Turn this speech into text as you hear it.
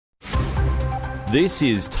This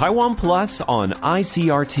is Taiwan Plus on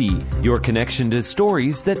ICRT, your connection to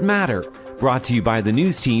stories that matter. Brought to you by the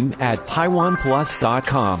news team at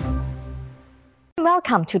taiwanplus.com.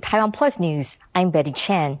 Welcome to Taiwan Plus News. I'm Betty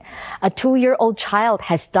Chen. A 2-year-old child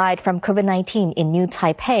has died from COVID-19 in New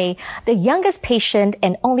Taipei, the youngest patient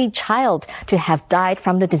and only child to have died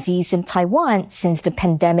from the disease in Taiwan since the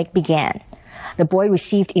pandemic began. The boy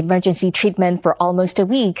received emergency treatment for almost a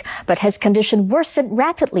week, but his condition worsened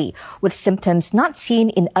rapidly with symptoms not seen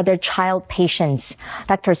in other child patients.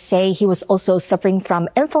 Doctors say he was also suffering from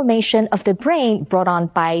inflammation of the brain brought on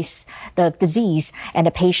by the disease, and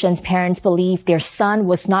the patient's parents believe their son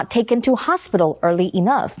was not taken to hospital early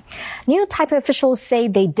enough. New Taipei officials say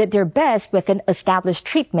they did their best within established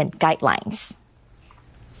treatment guidelines.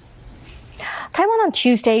 Taiwan on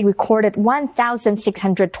Tuesday recorded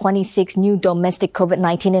 1,626 new domestic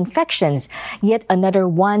COVID-19 infections, yet another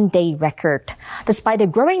one-day record. Despite a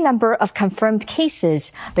growing number of confirmed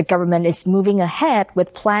cases, the government is moving ahead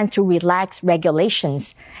with plans to relax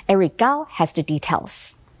regulations. Eric Gao has the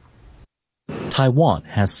details. Taiwan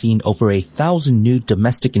has seen over 1,000 new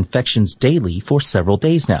domestic infections daily for several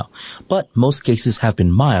days now, but most cases have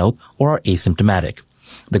been mild or are asymptomatic.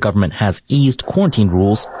 The government has eased quarantine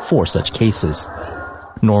rules for such cases.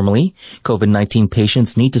 Normally, COVID-19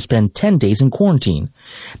 patients need to spend 10 days in quarantine.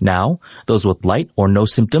 Now, those with light or no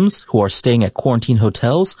symptoms who are staying at quarantine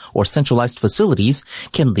hotels or centralized facilities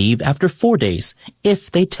can leave after 4 days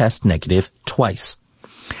if they test negative twice.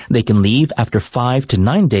 They can leave after 5 to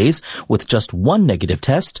 9 days with just one negative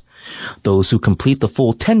test. Those who complete the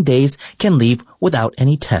full 10 days can leave without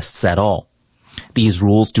any tests at all. These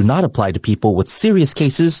rules do not apply to people with serious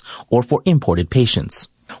cases or for imported patients.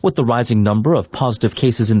 With the rising number of positive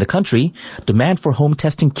cases in the country, demand for home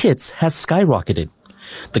testing kits has skyrocketed.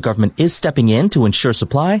 The government is stepping in to ensure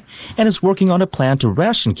supply and is working on a plan to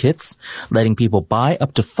ration kits, letting people buy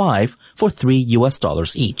up to 5 for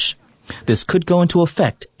 $3 each. This could go into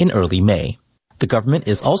effect in early May. The government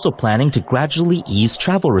is also planning to gradually ease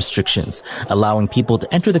travel restrictions, allowing people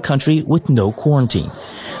to enter the country with no quarantine.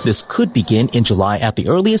 This could begin in July at the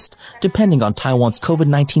earliest, depending on Taiwan's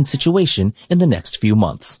COVID-19 situation in the next few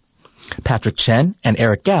months. Patrick Chen and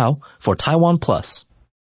Eric Gao for Taiwan Plus.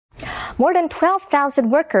 More than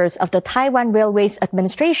 12,000 workers of the Taiwan Railways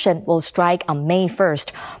Administration will strike on May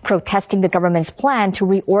 1st, protesting the government's plan to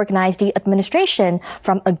reorganize the administration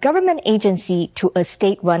from a government agency to a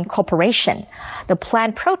state-run corporation. The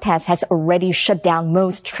planned protest has already shut down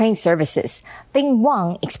most train services. Bing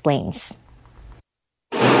Wang explains.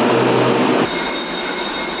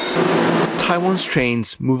 Taiwan's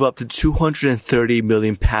trains move up to 230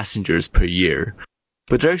 million passengers per year,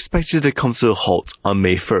 but they're expected to come to a halt on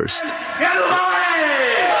May 1st.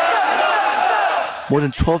 More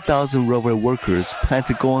than 12,000 railway workers plan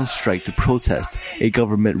to go on strike to protest a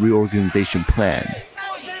government reorganization plan.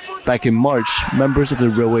 Back in March, members of the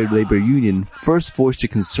Railway Labor Union first voiced their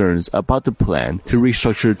concerns about the plan to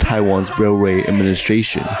restructure Taiwan's Railway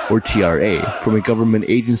Administration, or TRA, from a government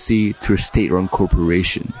agency to a state-run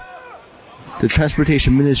corporation. The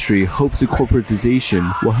Transportation Ministry hopes the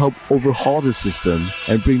corporatization will help overhaul the system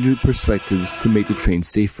and bring new perspectives to make the trains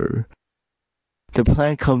safer. The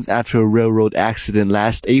plan comes after a railroad accident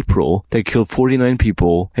last April that killed 49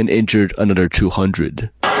 people and injured another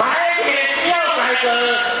 200.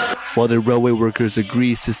 While the railway workers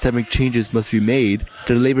agree systemic changes must be made,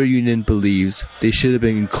 the labor union believes they should have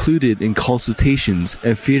been included in consultations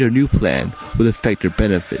and fear their new plan would affect their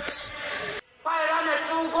benefits.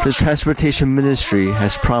 The Transportation Ministry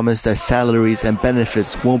has promised that salaries and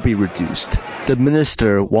benefits won't be reduced. The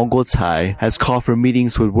minister, Wang Guocai, has called for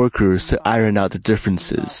meetings with workers to iron out the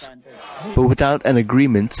differences. But without an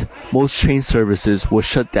agreement, most train services will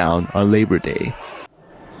shut down on Labor Day.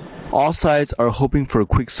 All sides are hoping for a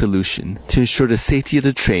quick solution to ensure the safety of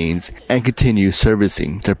the trains and continue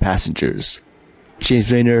servicing their passengers.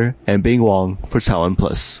 James Rayner and Bing Wang for Taiwan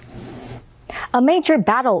Plus. A major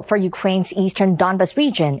battle for Ukraine's eastern Donbas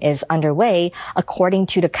region is underway, according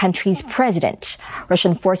to the country's president.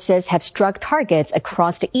 Russian forces have struck targets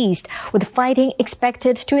across the east, with fighting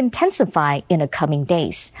expected to intensify in the coming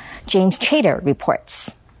days. James Chater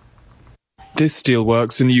reports. This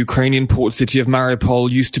steelworks in the Ukrainian port city of Mariupol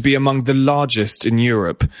used to be among the largest in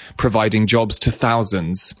Europe, providing jobs to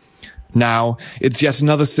thousands. Now, it's yet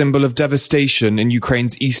another symbol of devastation in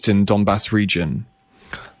Ukraine's eastern Donbas region.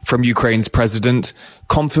 From Ukraine's president,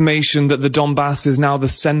 confirmation that the Donbas is now the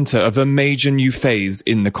center of a major new phase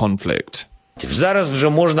in the conflict. Зараз вже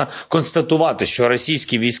можна констатувати, що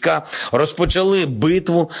російські війська розпочали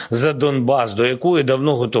битву за Донбас, до якої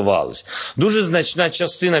давно готувались. Дуже значна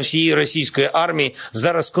частина всієї російської армії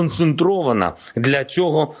зараз концентрована для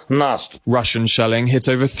цього наступу. Russian shelling hit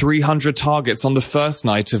over 300 targets on the first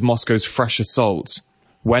night of Moscow's fresh assault.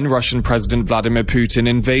 When Russian President Vladimir Putin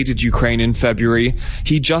invaded Ukraine in February,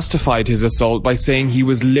 he justified his assault by saying he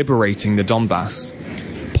was liberating the Donbass.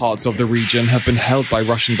 Parts of the region have been held by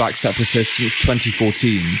Russian-backed separatists since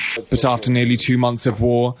 2014. But after nearly 2 months of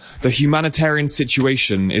war, the humanitarian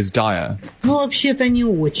situation is dire. Ну, вообще-то не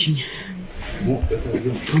очень.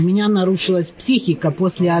 У меня нарушилась психика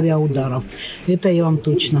после авиаударов. Это я вам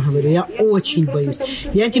точно говорю. Я очень боюсь.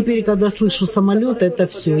 Я теперь, когда слышу самолет, это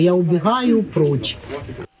все. Я убегаю прочь.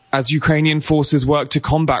 As Ukrainian forces work to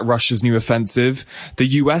combat Russia's new offensive, the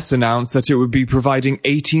US announced that it would be providing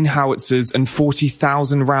 18 howitzers and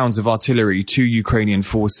 40,000 rounds of artillery to Ukrainian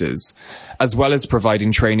forces, as well as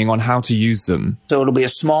providing training on how to use them. So it'll be a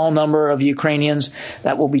small number of Ukrainians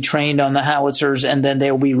that will be trained on the howitzers, and then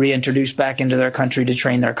they will be reintroduced back into their country to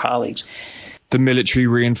train their colleagues. The military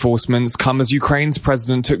reinforcements come as Ukraine's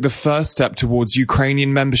president took the first step towards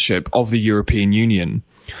Ukrainian membership of the European Union.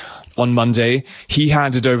 On Monday, he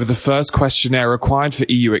handed over the first questionnaire required for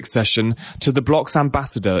EU accession to the bloc's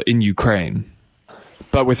ambassador in Ukraine.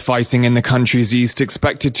 But with fighting in the country's east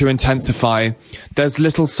expected to intensify, there's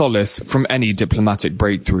little solace from any diplomatic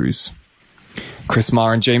breakthroughs. Chris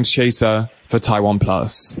Marr and James Chaser for Taiwan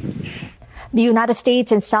Plus. The United States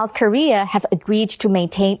and South Korea have agreed to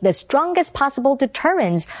maintain the strongest possible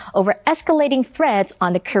deterrence over escalating threats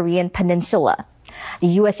on the Korean peninsula.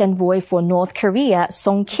 The U.S. envoy for North Korea,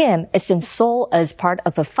 Song Kim, is in Seoul as part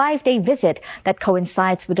of a 5-day visit that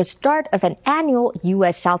coincides with the start of an annual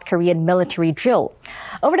U.S.-South Korean military drill.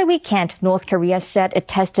 Over the weekend, North Korea said it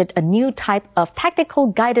tested a new type of tactical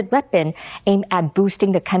guided weapon aimed at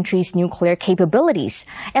boosting the country's nuclear capabilities.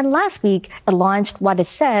 And last week, it launched what it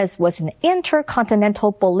says was an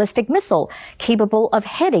intercontinental ballistic missile capable of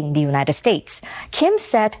hitting the United States. Kim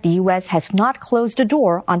said the U.S. has not closed the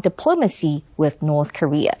door on diplomacy with North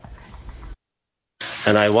Korea.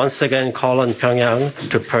 And I once again call on Pyongyang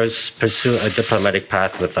to pursue a diplomatic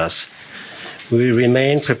path with us. We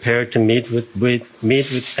remain prepared to meet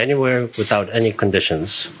with anywhere without any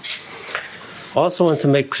conditions. Also want to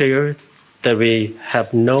make clear that we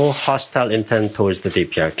have no hostile intent towards the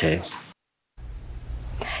DPRK.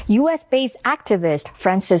 U.S.-based activist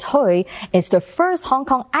Francis Hui is the first Hong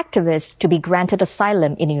Kong activist to be granted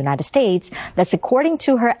asylum in the United States. That's according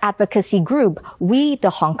to her advocacy group, We the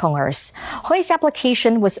Hong Kongers. Hui's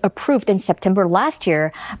application was approved in September last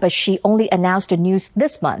year, but she only announced the news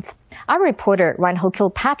this month. Our reporter, Reinhold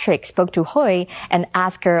Kilpatrick, spoke to Hui and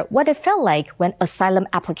asked her what it felt like when asylum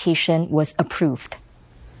application was approved.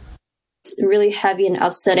 It's really heavy and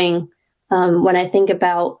upsetting when I think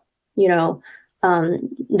about,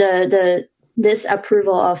 this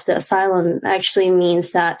approval of the asylum actually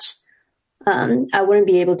means that I wouldn't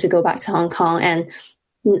be able to go back to Hong Kong. And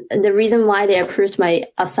the reason why they approved my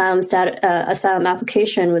asylum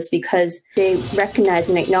application was because they recognize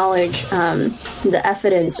and acknowledge the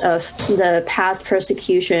evidence of the past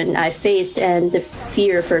persecution I faced and the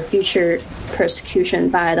fear for future persecution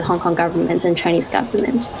by the Hong Kong government and Chinese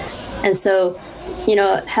government. And so,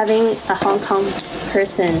 having a Hong Kong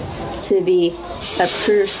person to be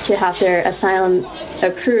approved, to have their asylum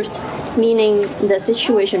approved, meaning the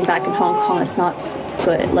situation back in Hong Kong is not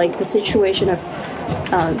good. Like the situation of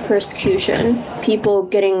persecution, people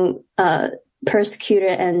getting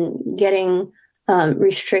persecuted and getting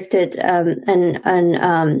restricted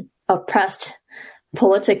and oppressed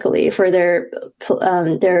politically for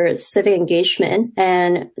their civic engagement,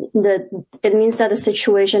 and it means that the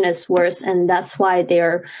situation is worse, and that's why they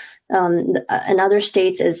are in other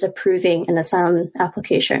states is approving an asylum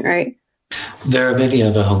application, right? There are many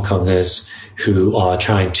other Hong Kongers who are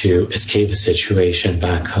trying to escape the situation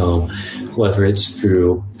back home, whether it's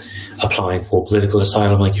through applying for political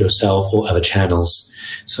asylum like yourself or other channels.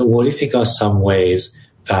 So what do you think are some ways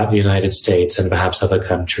that the United States and perhaps other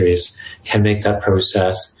countries can make that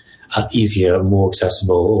process easier, more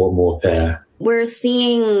accessible, or more fair? We're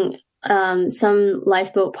seeing some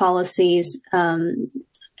lifeboat policies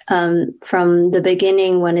from the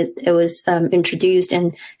beginning when it was introduced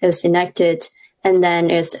and it was enacted, and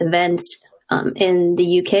then it's advanced in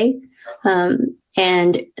the UK.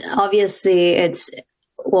 And obviously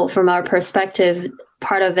from our perspective,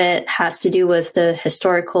 part of it has to do with the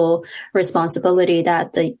historical responsibility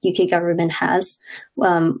that the UK government has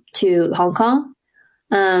to Hong Kong.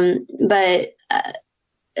 But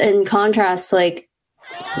in contrast,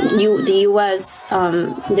 the U.S.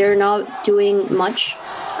 They're not doing much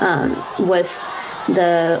with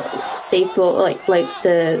the safe boat, like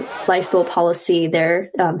the lifeboat policy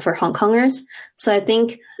there for Hong Kongers. So I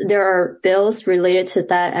think there are bills related to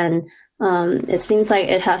that, and it seems like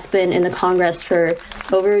it has been in the Congress for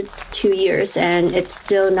over 2 years, and it's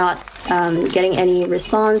still not getting any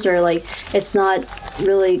response, or like it's not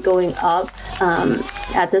really going up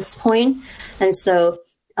at this point. And so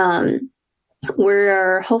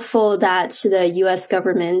we're hopeful that the U.S.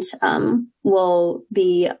 government will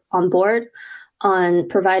be on board on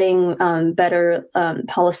providing better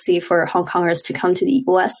policy for Hong Kongers to come to the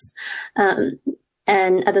U.S.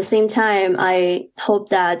 And at the same time, I hope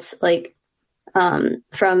that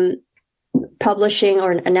from publishing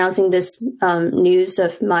or announcing this news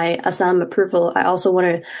of my asylum approval, I also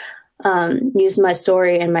want to use my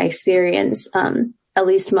story and my experience, at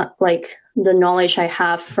least the knowledge I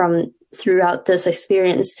have from throughout this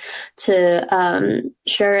experience, to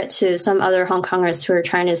share it to some other Hong Kongers who are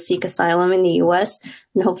trying to seek asylum in the U.S.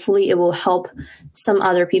 And hopefully it will help some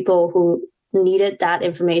other people who needed that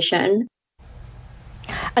information.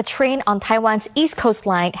 A train on Taiwan's east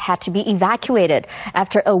coastline had to be evacuated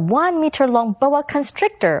after a 1-meter-long boa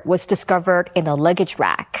constrictor was discovered in a luggage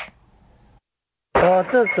rack.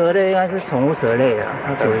 这蛇类应该是宠物蛇类的，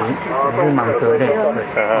它属于蟒蛇类，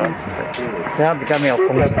所以它比较没有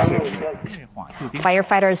攻击性。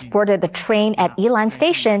 Firefighters boarded the train at Yilan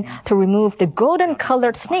Station to remove the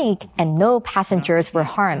golden-colored snake, and no passengers were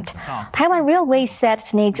harmed. Taiwan Railways said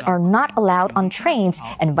snakes are not allowed on trains,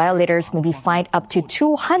 and violators may be fined up to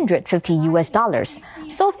 $250.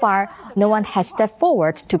 So far, no one has stepped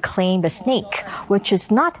forward to claim the snake, which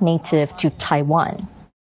is not native to Taiwan.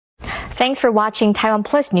 Thanks for watching Taiwan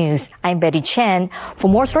Plus News. I'm Betty Chen. For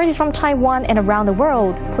more stories from Taiwan and around the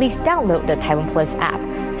world, please download the Taiwan Plus app.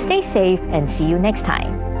 Stay safe and see you next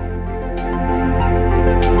time.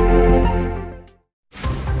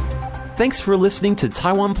 Thanks for listening to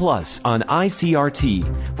Taiwan Plus on ICRT.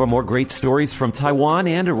 For more great stories from Taiwan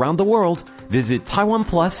and around the world, visit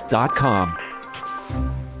taiwanplus.com.